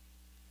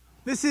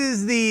This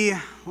is the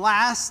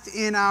last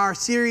in our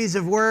series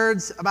of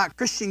words about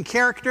Christian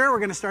character. We're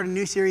going to start a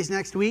new series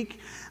next week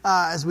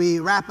as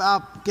we wrap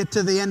up, get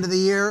to the end of the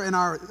year in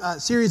our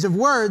series of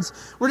words.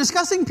 We're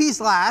discussing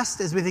peace last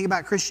as we think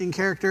about Christian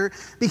character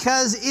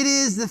because it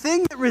is the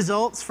thing that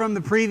results from the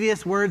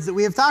previous words that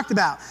we have talked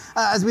about.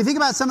 As we think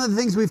about some of the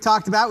things we've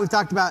talked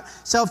about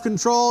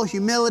self-control,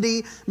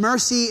 humility,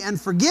 mercy,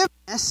 and forgiveness.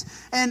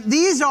 And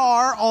these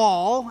are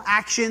all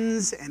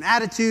actions and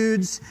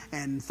attitudes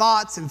and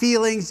thoughts and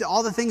feelings,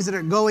 all the things that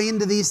are going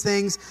into these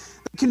things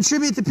that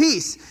contribute to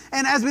peace.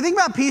 And as we think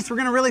about peace, we're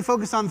going to really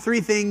focus on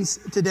three things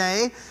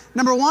today.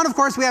 Number one, of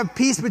course, we have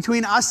peace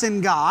between us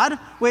and God,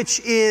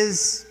 which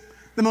is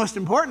the most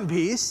important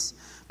peace.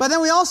 But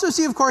then we also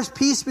see, of course,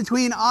 peace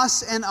between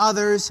us and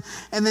others,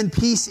 and then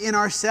peace in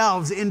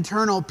ourselves,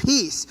 internal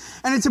peace.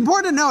 And it's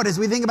important to note as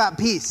we think about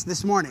peace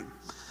this morning,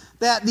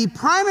 that the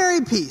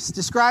primary peace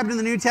described in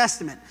the New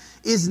Testament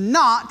is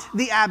not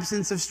the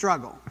absence of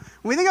struggle.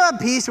 When we think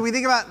about peace, and we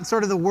think about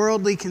sort of the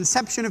worldly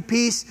conception of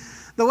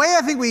peace, the way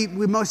I think we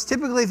most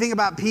typically think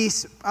about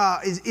peace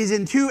is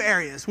in two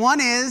areas.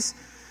 One is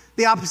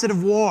the opposite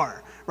of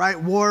war, right?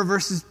 War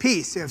versus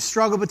peace. You have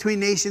struggle between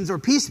nations or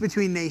peace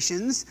between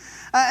nations.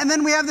 And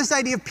then we have this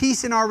idea of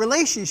peace in our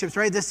relationships,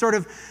 right? This sort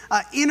of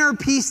inner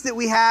peace that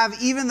we have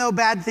even though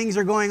bad things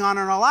are going on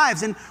in our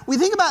lives. And we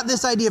think about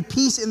this idea of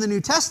peace in the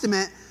New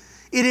Testament.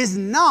 It is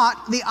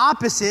not the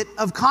opposite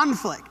of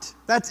conflict.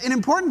 That's an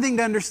important thing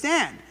to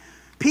understand.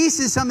 Peace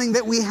is something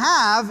that we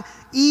have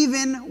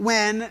even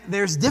when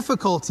there's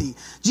difficulty.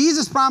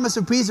 Jesus' promise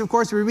of peace, of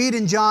course, we read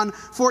in John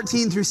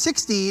 14 through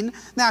 16.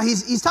 Now,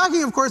 he's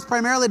talking, of course,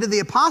 primarily to the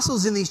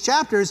apostles in these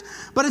chapters,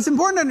 but it's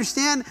important to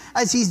understand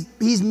as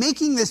he's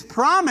making this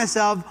promise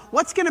of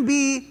what's going to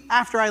be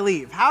after I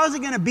leave. How is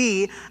it going to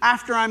be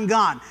after I'm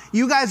gone?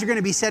 You guys are going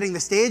to be setting the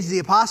stage. The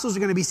apostles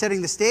are going to be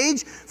setting the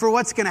stage for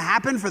what's going to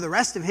happen for the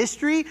rest of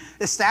history,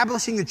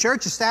 establishing the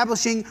church,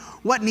 establishing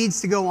what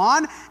needs to go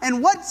on.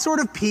 And what sort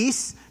of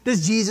peace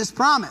does Jesus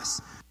promise?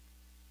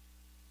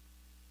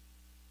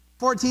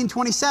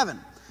 14:27.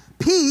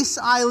 Peace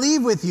I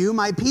leave with you,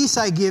 my peace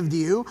I give to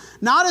you.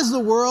 Not as the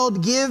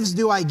world gives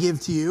do I give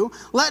to you.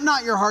 Let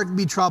not your heart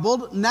be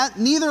troubled,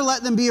 neither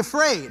let them be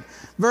afraid.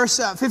 Verse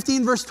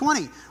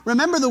 20.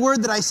 Remember the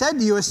word that I said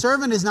to you, a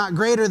servant is not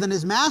greater than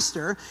his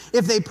master.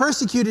 If they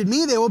persecuted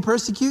me, they will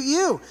persecute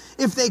you.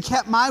 If they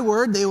kept my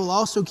word, they will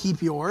also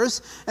keep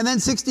yours. And then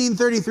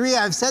 16:33,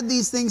 I have said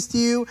these things to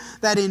you,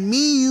 that in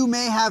me you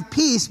may have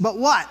peace, but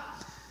what?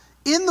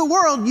 In the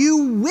world you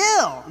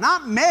will,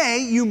 not may,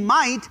 you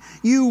might,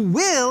 you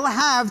will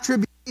have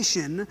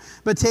tribulation,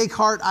 but take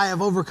heart, I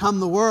have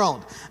overcome the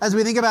world. As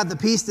we think about the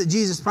peace that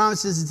Jesus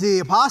promises to the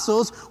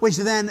apostles, which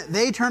then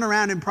they turn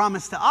around and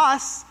promise to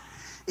us,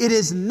 it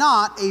is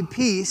not a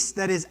peace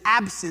that is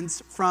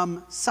absence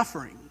from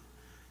suffering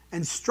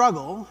and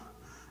struggle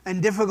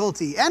and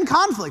difficulty and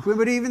conflict. We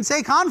would even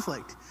say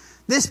conflict.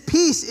 This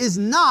peace is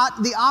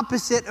not the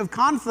opposite of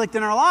conflict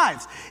in our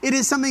lives. It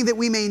is something that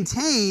we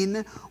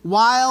maintain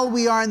while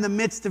we are in the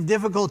midst of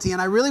difficulty.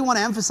 And I really want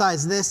to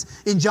emphasize this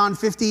in John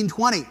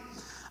 15:20.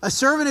 A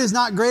servant is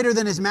not greater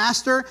than his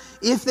master.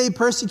 If they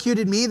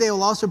persecuted me, they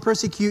will also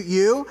persecute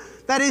you.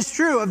 That is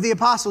true of the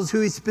apostles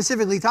who he's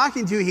specifically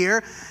talking to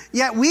here.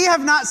 Yet we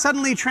have not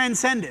suddenly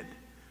transcended.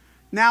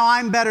 Now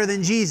I'm better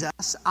than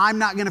Jesus. I'm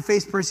not going to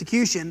face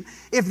persecution.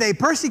 If they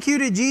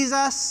persecuted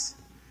Jesus,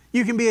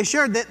 you can be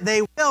assured that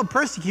they will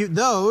persecute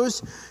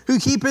those who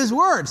keep his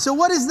word. So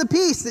what is the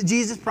peace that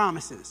Jesus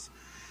promises?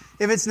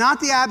 If it's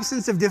not the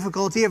absence of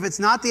difficulty, if it's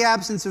not the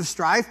absence of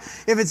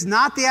strife, if it's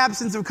not the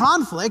absence of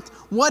conflict,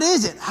 what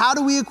is it? How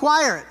do we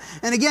acquire it?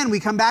 And again, we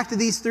come back to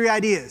these three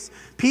ideas.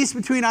 Peace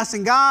between us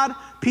and God,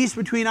 peace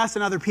between us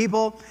and other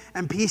people,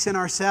 and peace in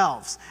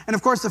ourselves. And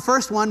of course, the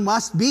first one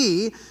must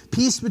be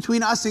peace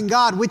between us and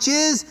God, which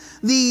is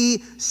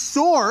the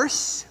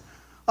source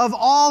of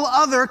all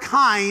other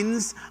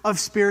kinds of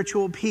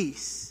spiritual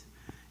peace.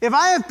 If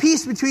I have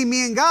peace between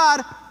me and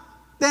God,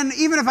 then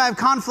even if I have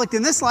conflict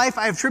in this life,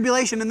 I have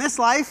tribulation in this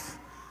life,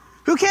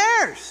 who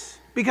cares?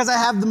 Because I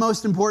have the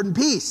most important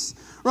peace.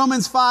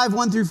 Romans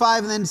 5:1-5,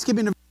 and then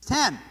skipping to verse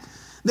 10.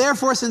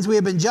 Therefore, since we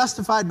have been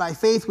justified by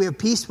faith, we have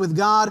peace with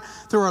God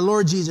through our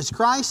Lord Jesus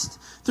Christ.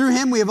 Through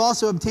him we have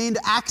also obtained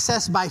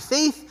access by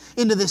faith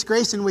into this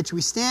grace in which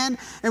we stand,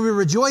 and we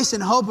rejoice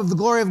in hope of the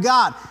glory of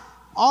God.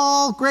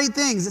 All great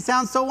things. It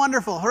sounds so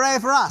wonderful. Hooray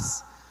for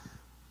us.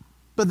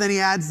 But then he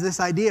adds this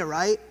idea,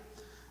 right?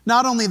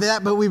 Not only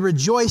that, but we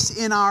rejoice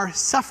in our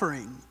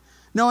suffering,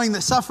 knowing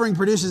that suffering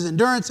produces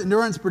endurance,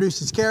 endurance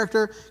produces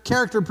character,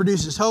 character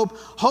produces hope.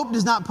 Hope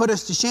does not put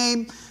us to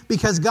shame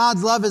because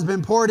God's love has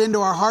been poured into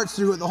our hearts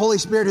through the Holy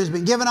Spirit who has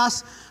been given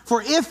us.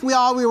 For if we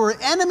were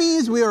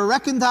enemies, we were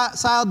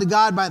reconciled to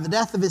God by the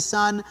death of his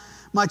Son.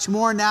 Much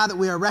more now that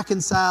we are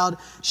reconciled,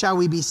 shall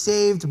we be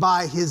saved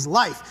by his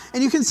life.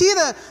 And you can see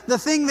the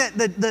thing that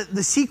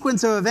the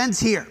sequence of events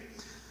here.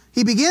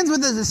 He begins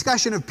with a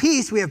discussion of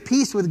peace. We have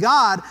peace with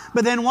God,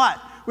 but then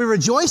what? We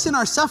rejoice in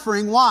our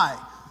suffering. Why?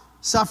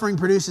 Suffering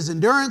produces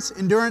endurance.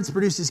 Endurance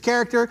produces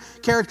character.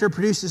 Character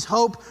produces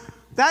hope.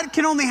 That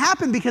can only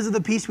happen because of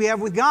the peace we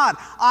have with God.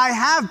 I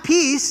have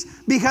peace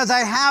because I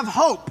have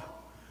hope.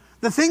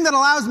 The thing that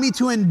allows me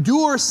to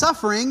endure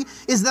suffering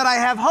is that I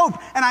have hope.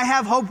 And I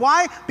have hope,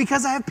 why?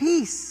 Because I have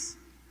peace.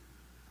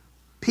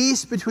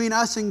 Peace between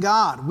us and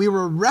God. We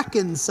were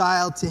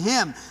reconciled to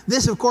Him.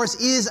 This, of course,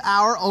 is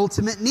our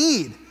ultimate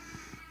need.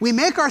 We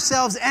make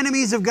ourselves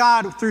enemies of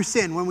God through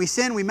sin. When we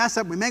sin, we mess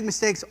up, we make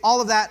mistakes,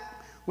 all of that,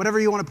 whatever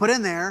you want to put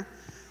in there.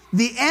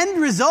 The end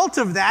result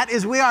of that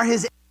is we are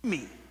His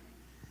enemy.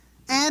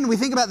 And we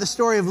think about the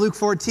story of Luke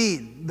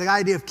 14, the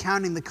idea of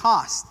counting the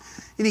cost.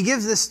 And he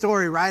gives this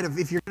story, right, of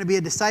if you're going to be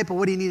a disciple,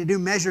 what do you need to do?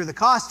 Measure the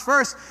cost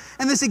first.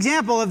 And this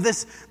example of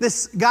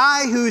this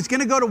guy who's going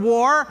to go to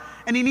war,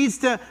 and he needs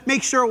to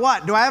make sure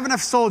what? Do I have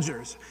enough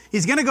soldiers?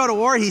 He's going to go to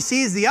war. He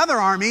sees the other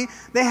army.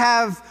 They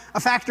have a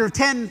factor of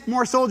 10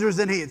 more soldiers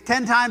than he,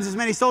 10 times as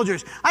many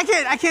soldiers. I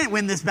can't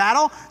win this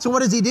battle. So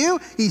what does he do?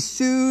 He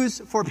sues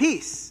for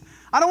peace.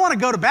 I don't want to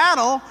go to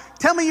battle.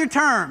 Tell me your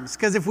terms,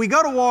 because if we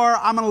go to war,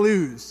 I'm going to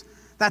lose.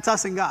 That's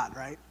us and God,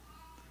 right?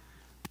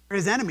 We're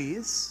His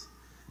enemies,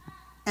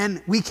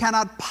 and we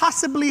cannot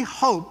possibly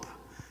hope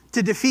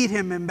to defeat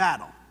Him in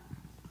battle.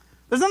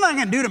 There's nothing I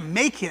can do to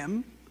make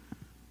Him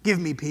give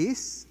me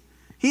peace.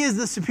 He is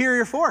the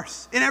superior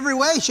force in every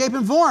way, shape,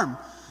 and form.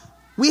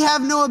 We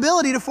have no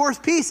ability to force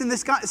peace in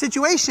this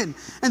situation.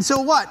 And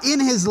so what? In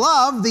His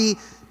love,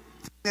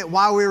 that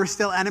while we were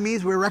still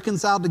enemies, we were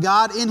reconciled to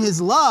God. In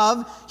His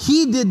love,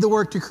 He did the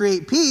work to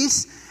create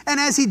peace. And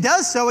as He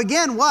does so,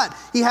 again, what?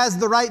 He has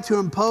the right to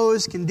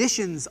impose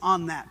conditions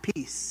on that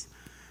peace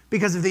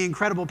because of the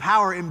incredible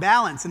power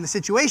imbalance in the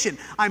situation.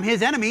 I'm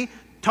His enemy,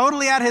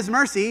 totally at His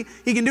mercy.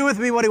 He can do with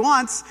me what He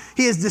wants.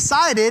 He has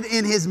decided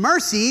in His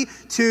mercy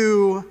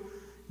to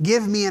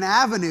give me an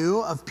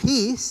avenue of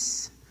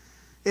peace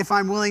if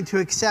I'm willing to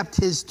accept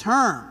His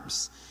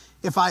terms.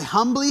 If I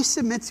humbly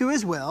submit to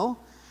His will,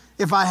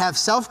 if I have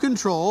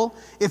self-control,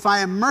 if I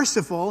am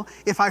merciful,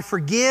 if I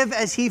forgive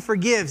as He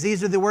forgives.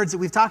 These are the words that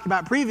we've talked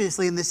about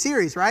previously in this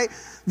series, right?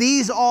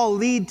 These all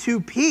lead to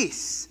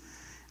peace.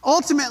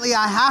 Ultimately,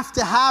 I have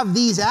to have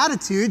these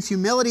attitudes,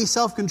 humility,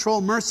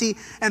 self-control, mercy,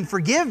 and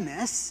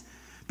forgiveness,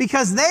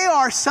 because they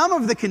are some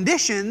of the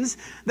conditions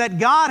that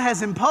God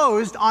has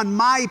imposed on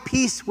my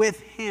peace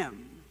with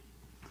Him.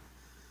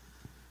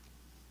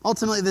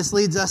 Ultimately, this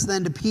leads us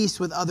then to peace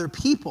with other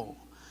people.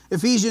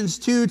 Ephesians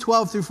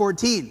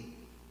 2:12-14.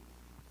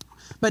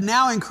 But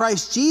now in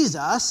Christ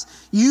Jesus,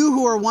 you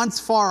who were once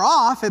far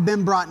off have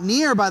been brought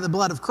near by the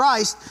blood of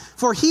Christ,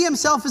 for He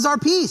Himself is our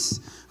peace,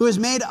 who has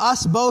made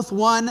us both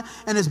one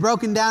and has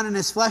broken down in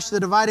His flesh the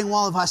dividing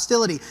wall of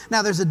hostility.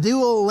 Now there's a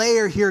dual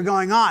layer here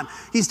going on.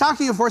 He's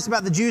talking, of course,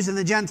 about the Jews and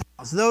the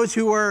Gentiles, those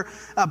who were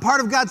part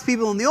of God's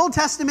people in the Old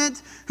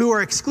Testament, who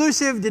were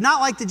exclusive, did not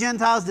like the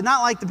Gentiles, did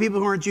not like the people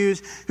who weren't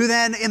Jews, who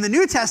then in the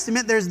New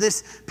Testament, there's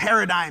this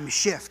paradigm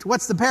shift.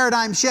 What's the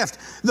paradigm shift?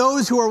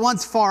 Those who were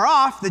once far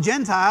off, the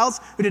Gentiles,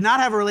 who did not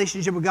have a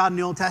relationship with God in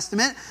the Old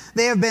Testament,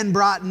 they have been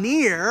brought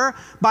near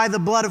by the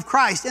blood of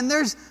Christ. And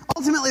there's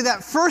ultimately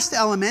that first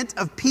element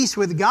of peace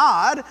with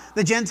God,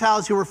 the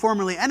Gentiles who were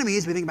formerly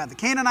enemies. We think about the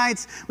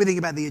Canaanites, we think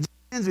about the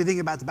Egyptians, we think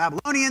about the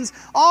Babylonians,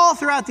 all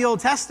throughout the Old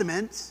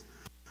Testament.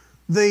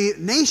 The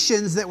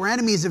nations that were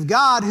enemies of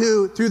God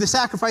who, through the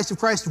sacrifice of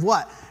Christ of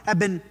what? Have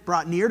been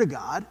brought near to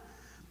God.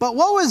 But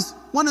what was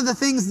one of the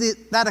things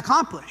that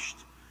accomplished?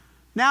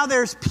 Now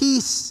there's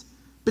peace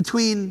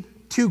between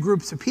two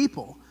groups of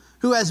people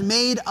who has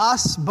made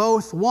us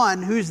both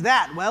one. Who's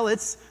that? Well,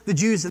 it's the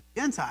Jews and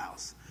the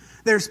Gentiles.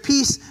 There's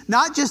peace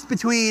not just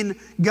between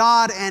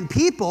God and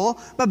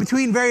people, but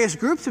between various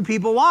groups of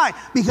people. Why?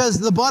 Because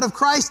the blood of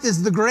Christ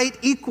is the great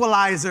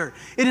equalizer.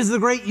 It is the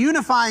great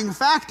unifying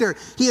factor.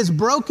 He has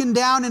broken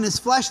down in His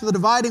flesh the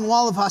dividing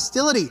wall of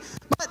hostility.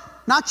 But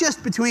not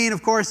just between,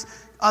 of course,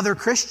 other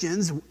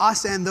Christians,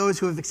 us and those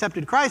who have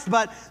accepted Christ,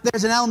 but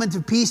there's an element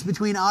of peace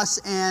between us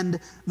and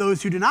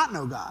those who do not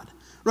know God.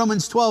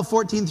 Romans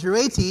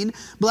 12:14-18,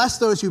 bless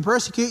those who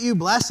persecute you,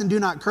 bless and do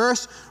not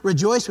curse,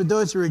 rejoice with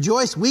those who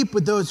rejoice, weep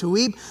with those who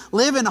weep,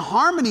 live in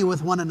harmony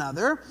with one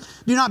another.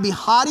 Do not be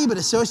haughty, but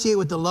associate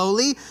with the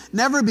lowly.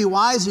 Never be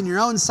wise in your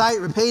own sight,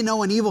 repay no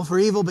one evil for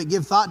evil, but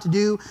give thought to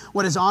do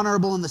what is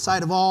honorable in the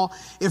sight of all.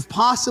 If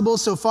possible,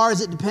 so far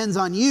as it depends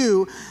on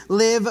you,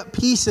 live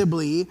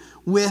peaceably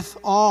with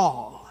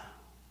all.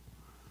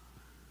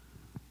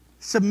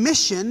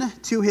 Submission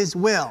to His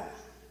will.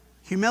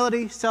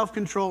 Humility,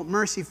 self-control,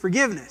 mercy,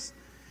 forgiveness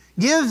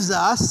gives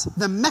us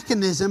the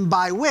mechanism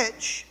by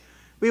which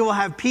we will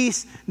have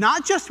peace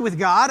not just with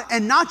God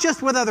and not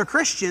just with other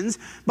Christians,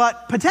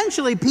 but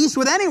potentially peace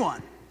with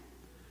anyone.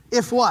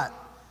 If what?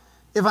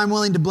 If I'm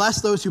willing to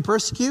bless those who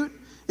persecute,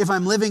 if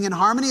I'm living in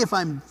harmony, if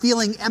I'm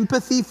feeling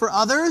empathy for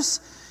others,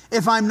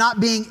 if I'm not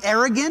being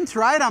arrogant,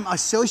 right? I'm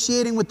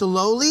associating with the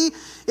lowly.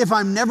 If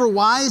I'm never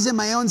wise in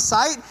my own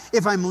sight,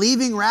 if I'm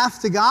leaving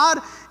wrath to God,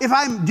 if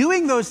I'm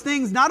doing those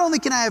things, not only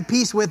can I have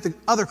peace with the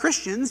other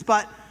Christians,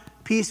 but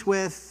peace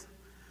with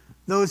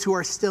those who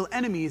are still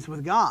enemies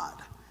with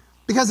God.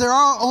 Because there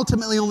are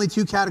ultimately only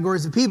two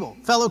categories of people,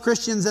 fellow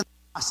Christians and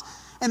us.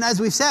 And as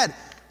we've said,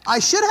 I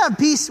should have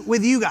peace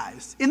with you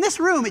guys. In this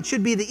room, it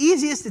should be the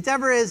easiest it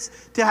ever is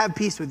to have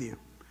peace with you.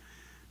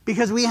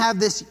 Because we have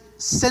this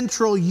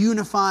central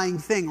unifying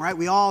thing, right?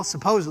 We all,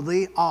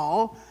 supposedly,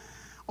 all,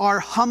 are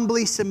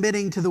humbly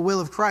submitting to the will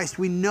of Christ.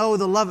 We know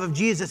the love of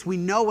Jesus. We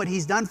know what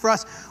he's done for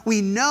us.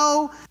 We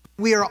know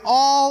we are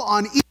all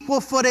on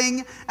equal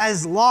footing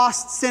as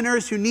lost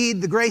sinners who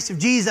need the grace of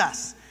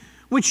Jesus,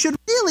 which should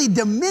really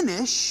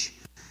diminish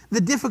the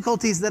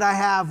difficulties that I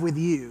have with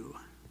you.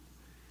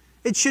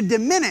 It should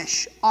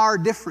diminish our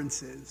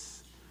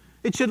differences.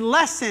 It should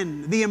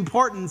lessen the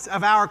importance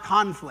of our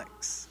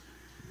conflicts.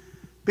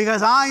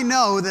 Because I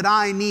know that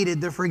I needed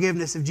the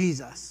forgiveness of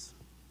Jesus.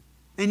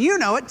 And you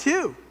know it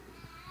too.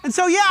 And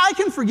so, yeah, I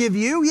can forgive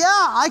you. Yeah,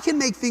 I can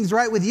make things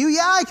right with you.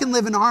 Yeah, I can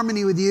live in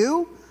harmony with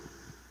you.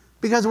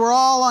 Because we're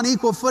all on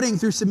equal footing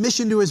through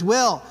submission to his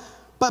will.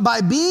 But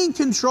by being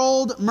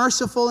controlled,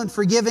 merciful, and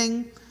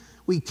forgiving,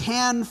 we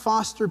can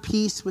foster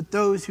peace with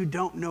those who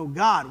don't know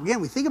God. Again,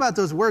 we think about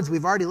those words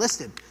we've already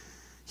listed.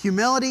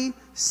 Humility,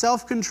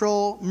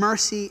 self-control,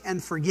 mercy,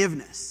 and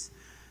forgiveness.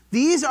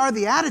 These are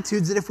the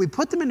attitudes that if we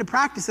put them into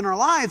practice in our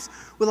lives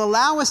will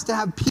allow us to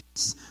have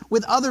peace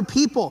with other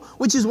people,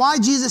 which is why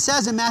Jesus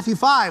says in Matthew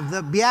 5,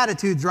 the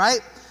Beatitudes,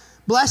 right?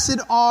 Blessed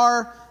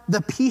are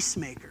the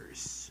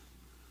peacemakers.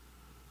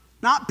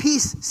 Not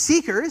peace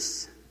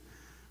seekers,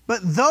 but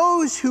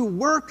those who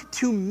work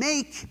to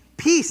make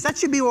peace. That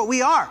should be what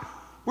we are.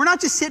 We're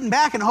not just sitting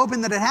back and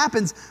hoping that it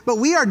happens, but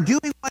we are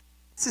doing what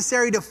is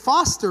necessary to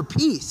foster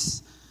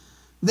peace.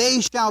 They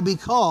shall be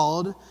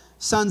called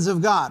sons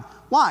of God.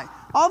 Why?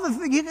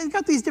 You've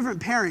got these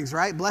different pairings,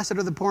 right? Blessed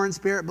are the poor in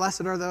spirit,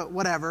 blessed are the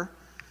whatever.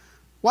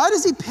 Why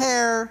does he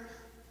pair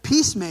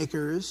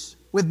peacemakers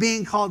with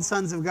being called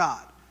sons of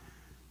God?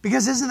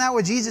 Because isn't that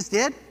what Jesus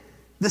did?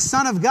 The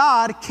Son of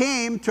God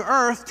came to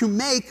earth to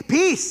make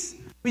peace.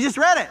 We just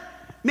read it.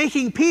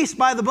 Making peace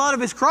by the blood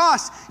of his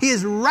cross. He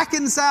has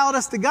reconciled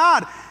us to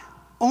God.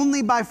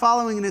 Only by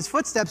following in his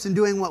footsteps and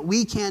doing what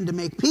we can to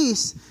make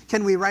peace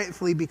can we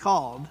rightfully be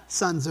called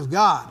sons of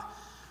God.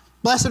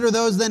 Blessed are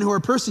those then who are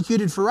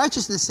persecuted for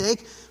righteousness'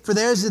 sake, for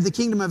theirs is the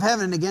kingdom of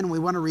heaven. And again, we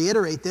want to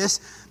reiterate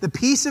this. The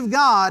peace of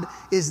God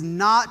is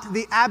not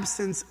the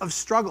absence of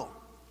struggle.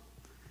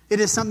 It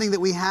is something that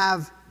we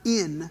have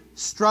in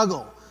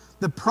struggle.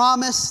 The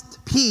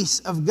promised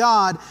peace of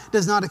God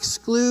does not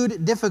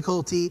exclude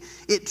difficulty.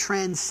 It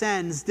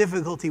transcends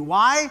difficulty.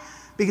 Why?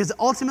 Because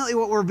ultimately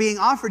what we're being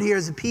offered here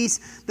is a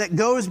peace that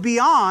goes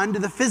beyond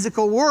the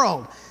physical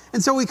world.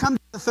 And so we come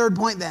to the third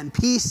point then,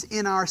 peace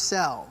in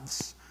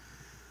ourselves.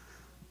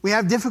 We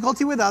have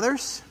difficulty with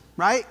others,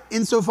 right?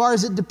 Insofar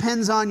as it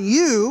depends on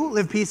you,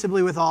 live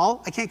peaceably with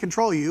all. I can't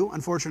control you,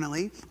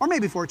 unfortunately. Or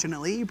maybe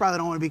fortunately, you probably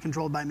don't want to be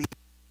controlled by me.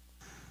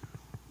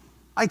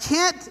 I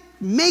can't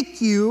make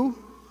you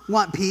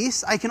want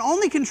peace. I can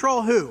only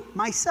control who?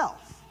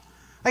 Myself.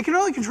 I can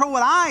only control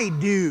what I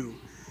do.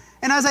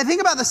 And as I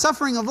think about the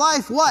suffering of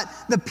life, what?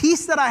 The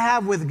peace that I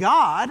have with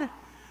God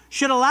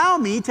should allow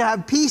me to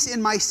have peace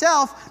in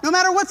myself no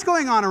matter what's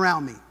going on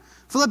around me.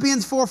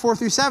 Philippians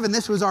 4:4-7,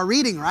 this was our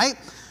reading, right?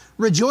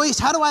 Rejoice.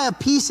 How do I have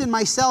peace in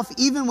myself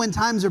even when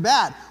times are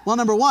bad? Well,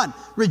 number one,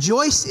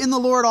 rejoice in the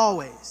Lord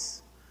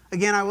always.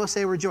 Again, I will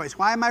say rejoice.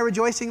 Why am I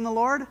rejoicing in the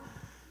Lord?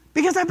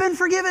 Because I've been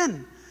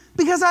forgiven.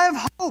 Because I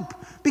have hope.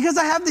 Because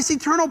I have this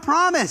eternal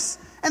promise.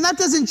 And that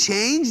doesn't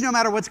change no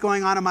matter what's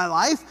going on in my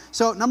life.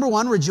 So number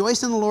one,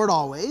 rejoice in the Lord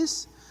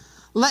always.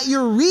 Let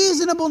your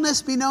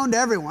reasonableness be known to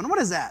everyone. What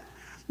is that?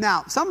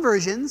 Now, some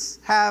versions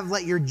have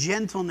let your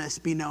gentleness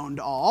be known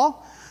to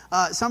all.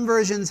 Some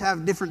versions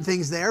have different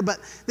things there. But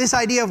this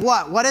idea of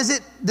what? What is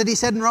it that he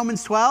said in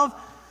Romans 12?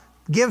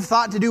 Give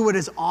thought to do what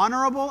is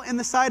honorable in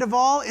the sight of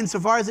all,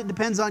 insofar as it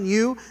depends on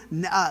you.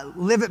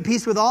 Live at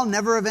peace with all.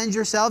 Never avenge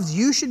yourselves.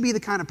 You should be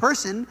the kind of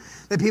person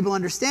that people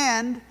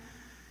understand.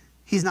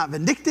 He's not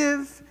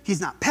vindictive.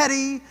 He's not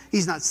petty.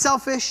 He's not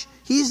selfish.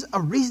 He's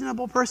a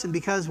reasonable person.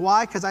 Because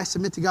why? Because I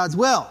submit to God's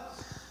will.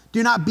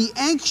 Do not be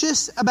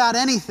anxious about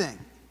anything.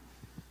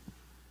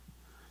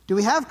 Do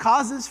we have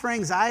causes for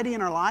anxiety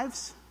in our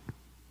lives?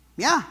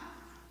 Yeah.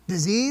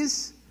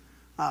 Disease,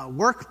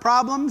 work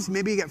problems.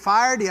 Maybe you get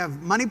fired. You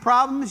have money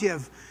problems. You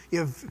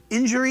have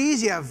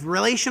injuries. You have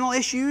relational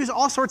issues.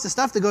 All sorts of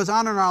stuff that goes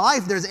on in our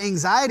life. There's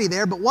anxiety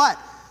there. But what?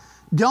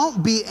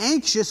 Don't be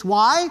anxious.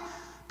 Why?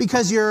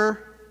 Because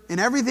you're in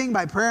everything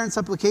by prayer and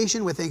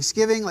supplication with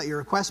thanksgiving. Let your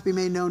requests be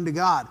made known to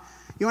God.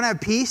 You want to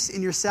have peace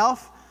in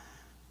yourself?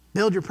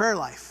 Build your prayer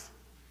life.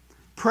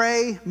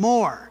 Pray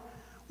more.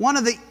 One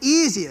of the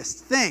easiest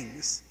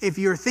things, if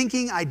you're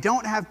thinking, I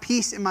don't have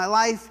peace in my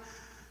life,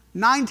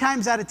 9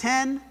 times out of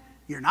 10,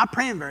 you're not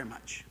praying very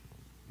much.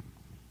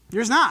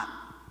 You're not.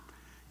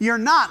 You're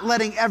not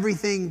letting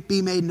everything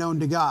be made known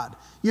to God.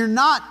 You're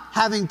not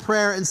having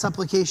prayer and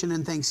supplication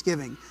and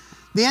thanksgiving.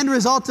 The end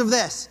result of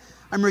this,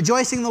 I'm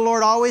rejoicing in the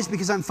Lord always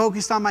because I'm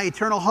focused on my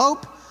eternal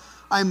hope.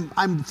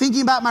 I'm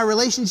thinking about my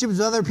relationships with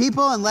other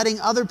people and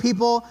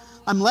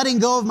I'm letting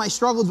go of my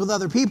struggles with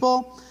other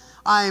people.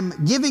 I'm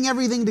giving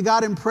everything to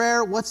God in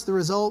prayer. What's the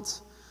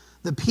result?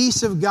 The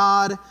peace of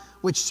God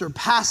which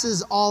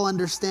surpasses all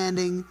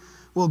understanding,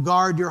 will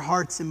guard your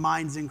hearts and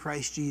minds in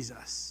Christ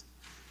Jesus.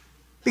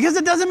 Because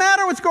it doesn't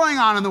matter what's going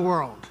on in the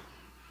world.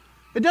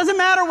 It doesn't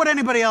matter what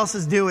anybody else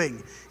is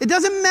doing. It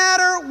doesn't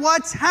matter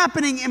what's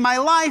happening in my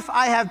life.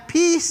 I have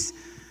peace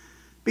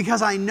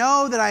because I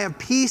know that I have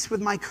peace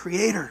with my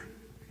Creator.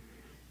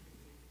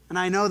 And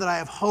I know that I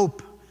have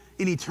hope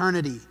in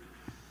eternity.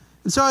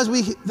 And so as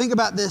we think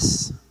about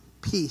this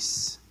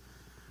peace,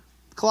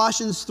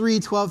 Colossians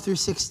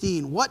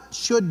 3:12-16, what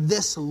should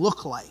this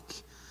look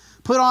like?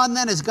 Put on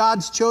then as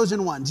God's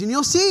chosen ones. And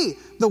you'll see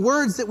the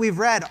words that we've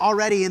read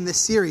already in this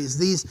series.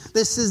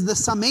 This is the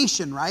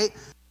summation, right?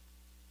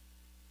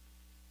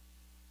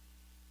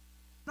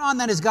 Put on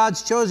then as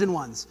God's chosen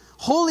ones,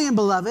 holy and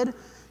beloved,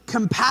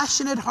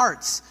 compassionate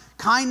hearts,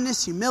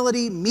 kindness,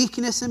 humility,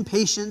 meekness, and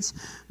patience,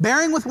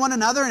 bearing with one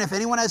another, and if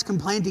anyone has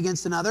complaint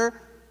against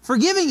another,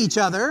 forgiving each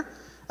other,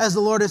 as the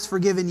Lord has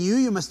forgiven you,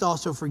 you must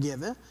also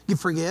forgive.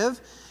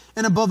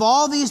 And above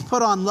all these,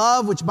 put on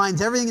love, which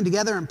binds everything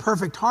together in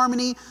perfect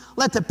harmony.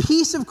 Let the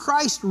peace of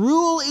Christ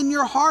rule in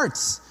your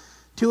hearts,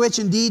 to which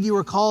indeed you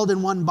were called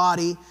in one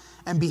body,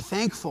 and be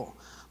thankful.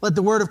 Let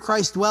the word of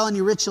Christ dwell in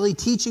you richly,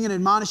 teaching and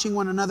admonishing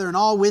one another in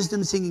all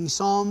wisdom, singing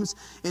psalms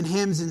and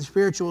hymns and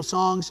spiritual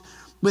songs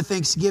with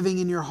thanksgiving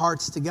in your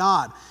hearts to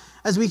God.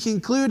 As we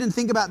conclude and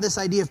think about this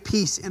idea of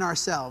peace in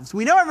ourselves.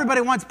 We know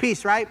everybody wants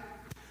peace, right?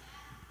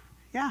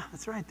 Yeah,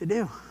 that's right, they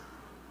do.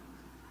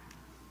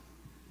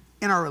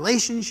 In our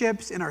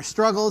relationships, in our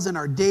struggles, in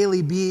our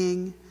daily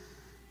being.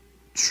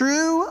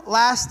 True,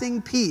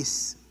 lasting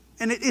peace.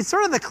 And it's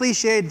sort of the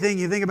cliched thing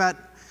you think about.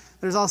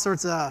 There's all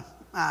sorts of,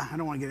 I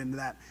don't want to get into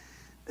that.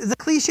 It's a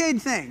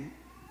cliched thing.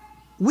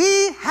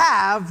 We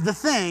have the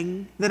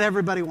thing that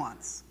everybody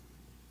wants.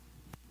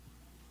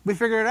 We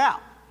figured it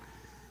out.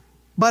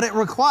 But it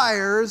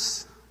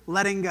requires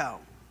letting go,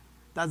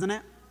 doesn't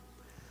it?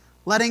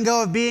 Letting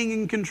go of being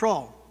in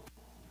control.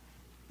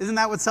 Isn't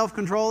that what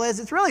self-control is?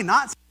 It's really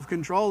not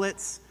self-control,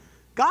 it's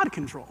God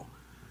control.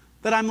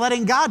 That I'm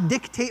letting God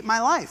dictate my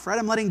life, right?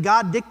 I'm letting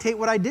God dictate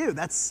what I do.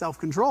 That's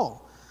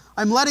self-control.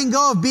 I'm letting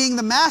go of being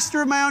the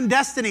master of my own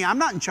destiny. I'm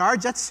not in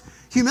charge. That's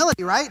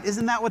humility, right?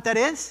 Isn't that what that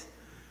is?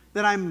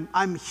 That I'm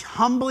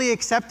humbly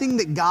accepting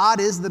that God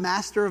is the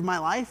master of my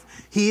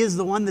life. He is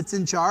the one that's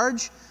in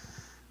charge.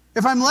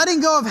 If I'm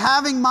letting go of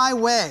having my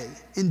way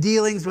in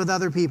dealings with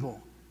other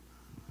people,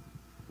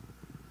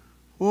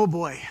 oh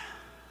boy,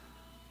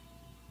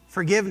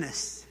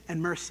 forgiveness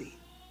and mercy.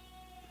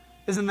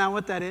 Isn't that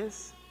what that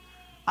is?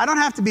 I don't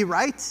have to be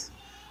right.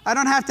 I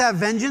don't have to have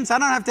vengeance. I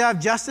don't have to have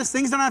justice.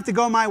 Things don't have to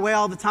go my way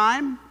all the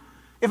time.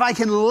 If I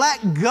can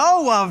let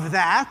go of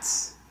that,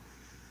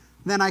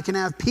 then I can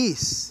have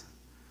peace.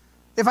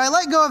 If I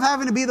let go of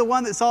having to be the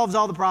one that solves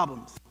all the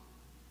problems,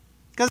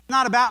 because it's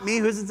not about me,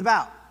 who's it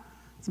about?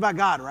 It's about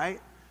God, right?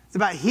 It's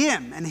about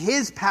Him and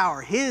His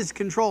power, His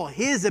control,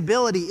 His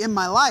ability in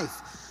my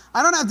life.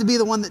 I don't have to be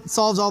the one that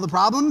solves all the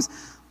problems.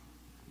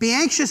 Be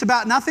anxious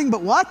about nothing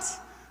but what?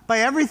 By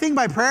everything,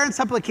 by prayer and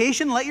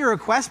supplication, let your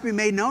requests be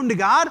made known to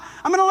God.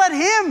 I'm going to let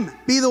Him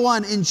be the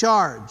one in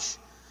charge.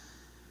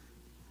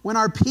 When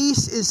our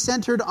peace is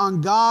centered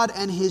on God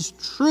and His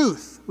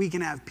truth, we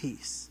can have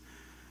peace.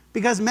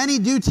 Because many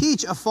do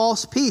teach a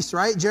false peace,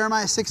 right?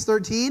 Jeremiah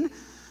 6:13.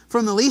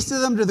 From the least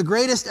of them to the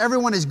greatest,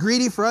 everyone is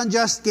greedy for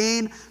unjust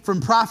gain.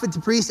 From prophet to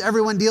priest,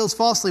 everyone deals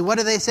falsely. What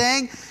are they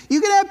saying?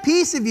 You can have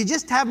peace if you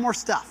just have more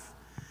stuff.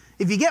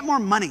 If you get more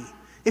money.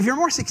 If you're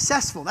more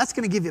successful, that's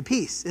going to give you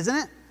peace, isn't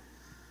it?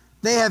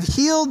 They have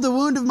healed the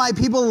wound of my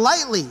people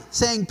lightly,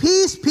 saying,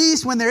 peace,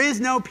 peace, when there is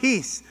no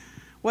peace.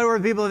 What were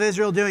the people of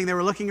Israel doing? They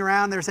were looking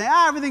around. They were saying,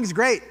 everything's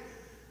great.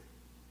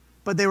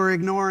 But they were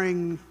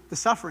ignoring the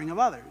suffering of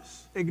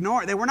others. They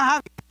were not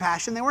having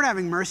compassion. They weren't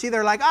having mercy.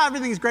 They're like,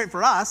 everything's great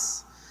for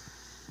us.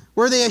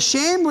 Were they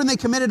ashamed when they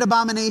committed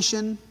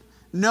abomination?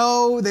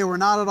 No, they were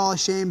not at all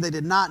ashamed. They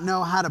did not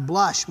know how to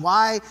blush.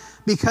 Why?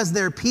 Because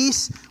their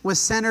peace was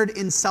centered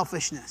in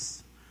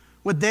selfishness.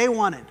 What they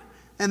wanted.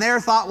 And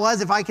their thought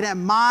was, if I can have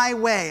my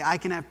way, I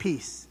can have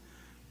peace.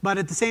 But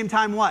at the same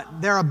time,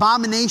 what? Their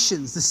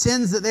abominations, the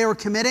sins that they were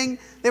committing,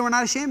 they were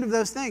not ashamed of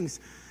those things.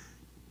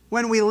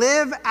 When we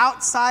live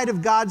outside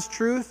of God's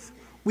truth,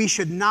 we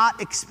should not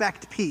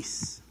expect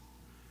peace.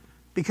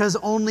 Because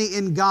only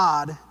in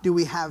God do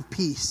we have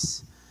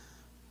peace.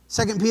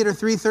 2 Peter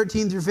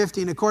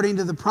 3:13-15, according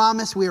to the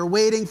promise, we are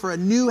waiting for a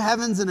new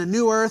heavens and a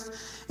new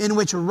earth in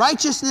which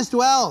righteousness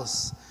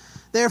dwells.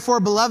 Therefore,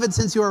 beloved,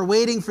 since you are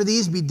waiting for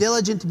these, be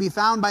diligent to be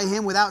found by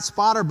Him without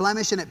spot or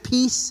blemish and at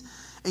peace,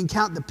 and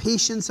count the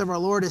patience of our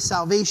Lord as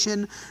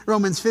salvation.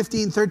 Romans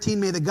 15:13,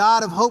 may the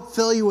God of hope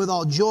fill you with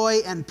all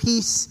joy and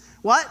peace.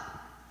 What?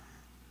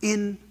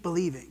 In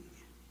believing.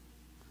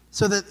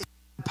 So that in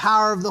the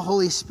power of the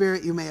Holy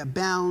Spirit you may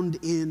abound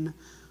in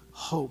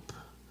hope.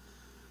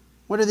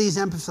 What are these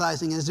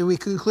emphasizing? As we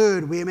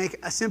conclude, we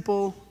make a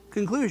simple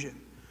conclusion.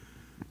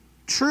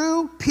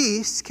 True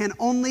peace can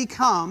only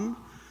come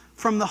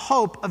from the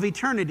hope of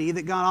eternity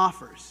that God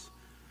offers.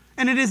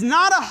 And it is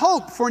not a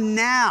hope for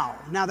now.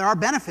 Now, there are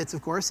benefits,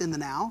 of course, in the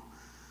now.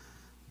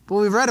 But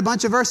we've read a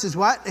bunch of verses.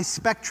 What?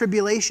 Expect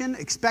tribulation,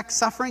 expect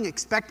suffering,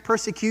 expect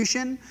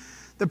persecution.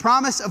 The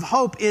promise of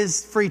hope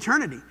is for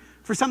eternity,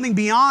 for something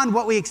beyond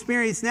what we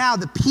experience now,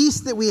 the peace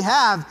that we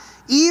have,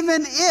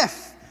 even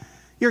if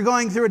you're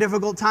going through a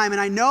difficult time. And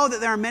I know that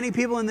there are many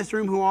people in this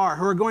room who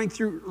are going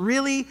through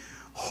really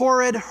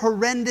horrid,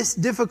 horrendous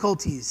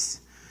difficulties.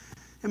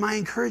 And my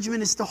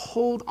encouragement is to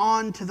hold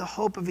on to the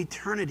hope of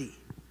eternity,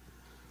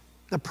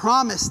 the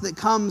promise that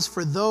comes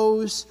for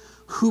those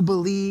who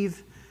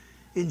believe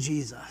in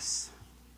Jesus.